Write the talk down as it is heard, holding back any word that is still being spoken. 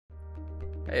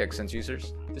Hey Xsens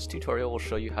users, this tutorial will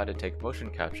show you how to take motion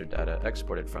capture data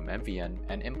exported from MVN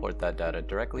and import that data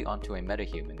directly onto a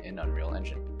MetaHuman in Unreal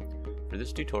Engine. For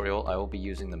this tutorial, I will be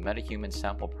using the MetaHuman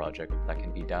sample project that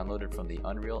can be downloaded from the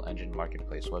Unreal Engine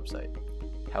Marketplace website.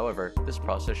 However, this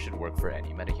process should work for any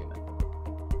MetaHuman.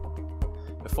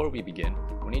 Before we begin,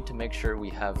 we need to make sure we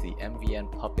have the MVN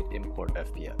Puppet Import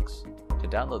FBX. To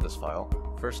download this file,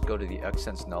 first go to the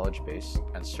Xsens knowledge base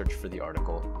and search for the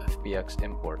article FBX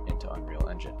Import into Unreal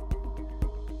Engine.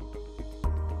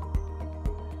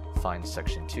 Find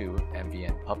Section 2,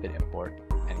 MVN Puppet Import,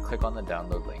 and click on the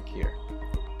download link here.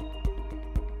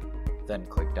 Then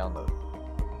click Download.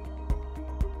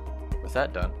 With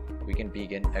that done, we can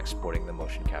begin exporting the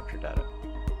motion capture data.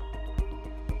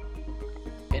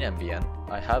 In MVN,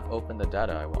 I have opened the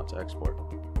data I want to export.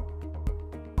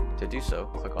 To do so,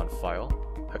 click on File,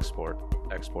 Export,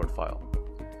 Export File.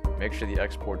 Make sure the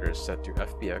exporter is set to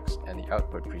FBX and the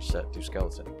output preset to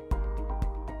skeleton.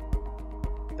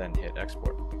 Then hit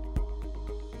Export.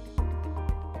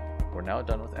 We're now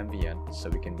done with MVN, so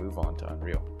we can move on to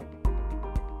Unreal.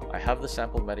 I have the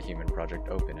sample MetaHuman project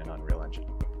open in Unreal Engine.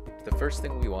 The first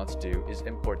thing we want to do is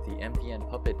import the MVN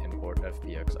Puppet Import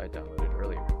FBX I downloaded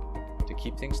earlier. To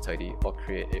keep things tidy, I'll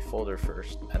create a folder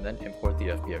first, and then import the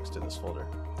FBX to this folder.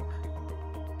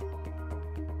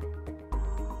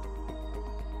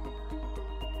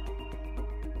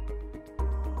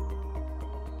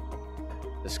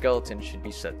 The skeleton should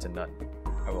be set to none.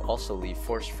 I will also leave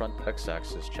Force Front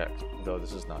X-axis checked, though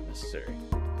this is not necessary.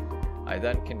 I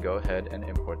then can go ahead and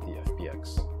import the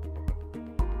FBX.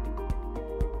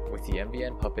 With the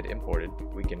MVN Puppet imported,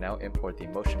 we can now import the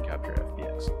motion capture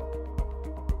FBX.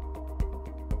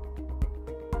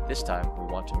 This time, we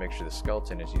want to make sure the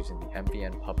skeleton is using the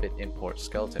MVN Puppet Import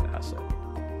Skeleton asset.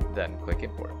 Then click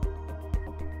Import.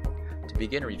 To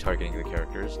begin retargeting the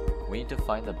characters, we need to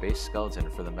find the base skeleton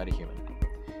for the MetaHuman.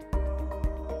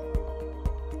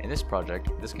 In this project,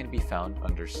 this can be found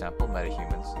under Sample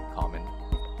MetaHumans, Common,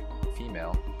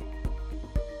 Female,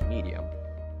 Medium,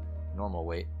 Normal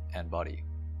Weight, and Body.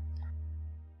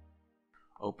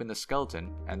 Open the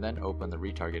skeleton and then open the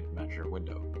Retarget Measure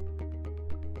window.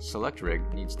 Select Rig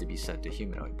needs to be set to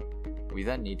humanoid. We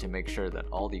then need to make sure that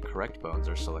all the correct bones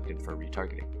are selected for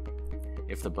retargeting.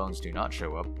 If the bones do not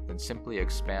show up, then simply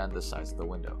expand the size of the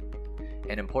window.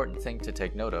 An important thing to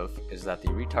take note of is that the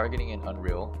retargeting in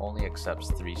Unreal only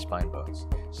accepts 3 spine bones,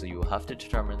 so you will have to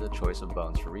determine the choice of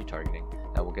bones for retargeting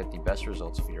that will get the best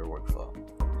results for your workflow.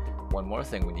 One more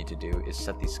thing we need to do is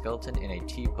set the skeleton in a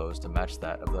T-pose to match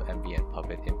that of the MVN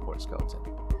Puppet Import skeleton.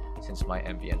 Since my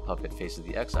MVN Puppet faces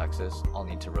the X-axis, I'll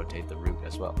need to rotate the root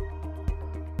as well.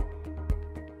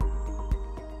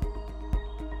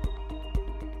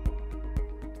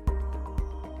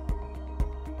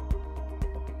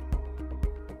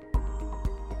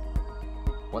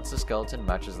 Once the skeleton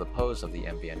matches the pose of the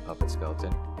MVN Puppet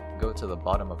skeleton, go to the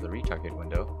bottom of the retarget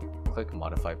window, click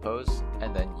Modify Pose,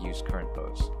 and then use Current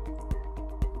Pose.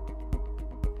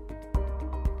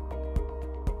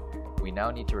 We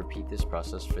now need to repeat this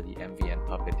process for the MVN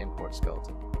Puppet Import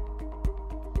skeleton.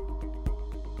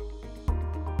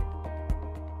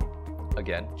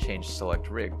 Again, change Select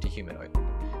Rig to humanoid.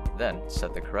 Then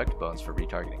set the correct bones for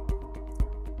retargeting.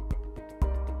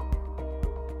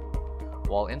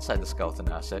 While inside the skeleton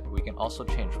asset, we can also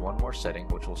change one more setting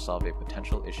which will solve a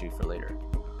potential issue for later.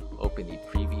 Open the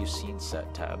Preview Scene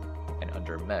Set tab, and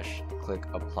under Mesh, click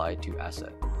Apply to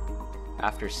Asset.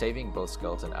 After saving both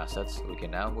skeleton assets, we can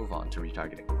now move on to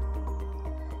retargeting.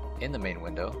 In the main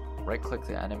window, right-click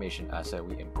the animation asset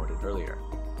we imported earlier.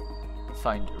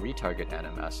 Find Retarget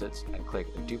Anim Assets and click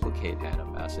Duplicate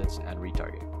Anim Assets and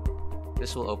Retarget.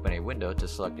 This will open a window to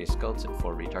select a skeleton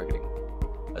for retargeting.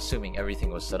 Assuming everything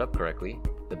was set up correctly,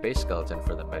 the base skeleton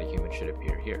for the MetaHuman should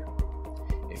appear here.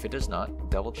 If it does not,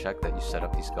 double check that you set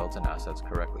up the skeleton assets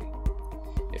correctly.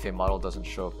 If a model doesn't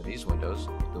show up in these windows,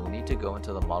 we will need to go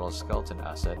into the model's skeleton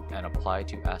asset and apply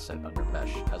to asset under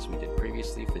mesh as we did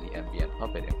previously for the MVN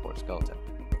Puppet Import skeleton.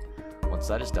 Once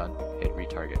that is done, hit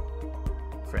retarget.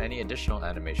 For any additional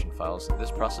animation files,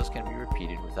 this process can be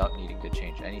repeated without needing to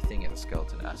change anything in the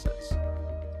skeleton assets.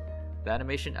 The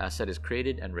animation asset is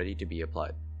created and ready to be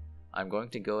applied. I'm going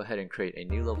to go ahead and create a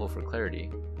new level for clarity,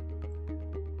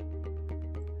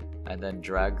 and then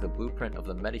drag the blueprint of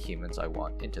the MetaHumans I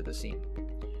want into the scene.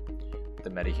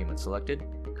 The MetaHuman selected,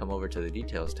 come over to the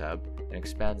Details tab, and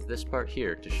expand this part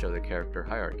here to show the character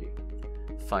hierarchy.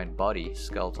 Find Body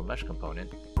Skeletal Mesh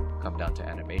Component, come down to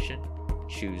Animation,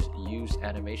 choose Use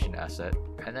Animation Asset,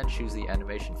 and then choose the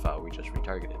animation file we just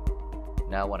retargeted.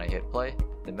 Now when I hit play,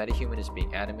 the MetaHuman is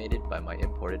being animated by my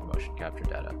imported motion capture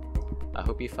data. I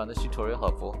hope you found this tutorial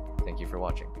helpful. Thank you for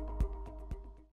watching.